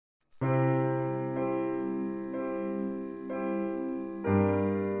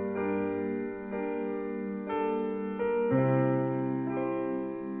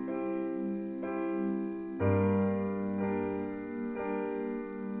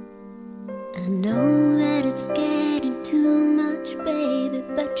I know that it's getting too much, baby,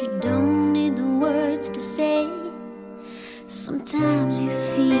 but you don't need the words to say. Sometimes you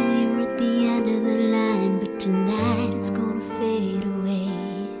feel you're at the end of the line, but tonight it's gonna fade away.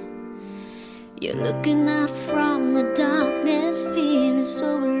 You're looking out from the darkness, feeling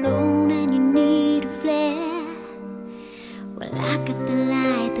so alone and you need a flare. Well, I got the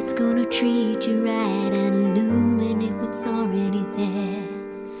light that's gonna treat you right and illuminate what's already there.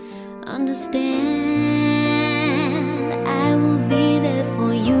 Understand, I will be there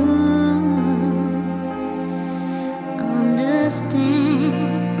for you. Understand,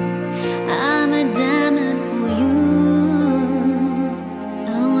 I'm a diamond for you, a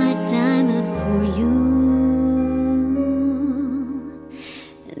white diamond for you.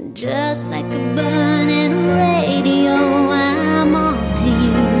 And just like a burning radio, I'm on to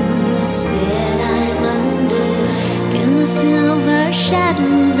you. I swear I'm under. In the silver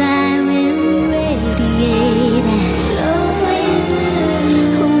shadows I will radiate love for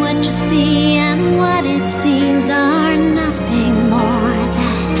you. What you see and what it seems are nothing more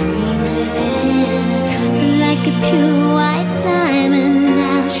than dreams within a dream. Like a pure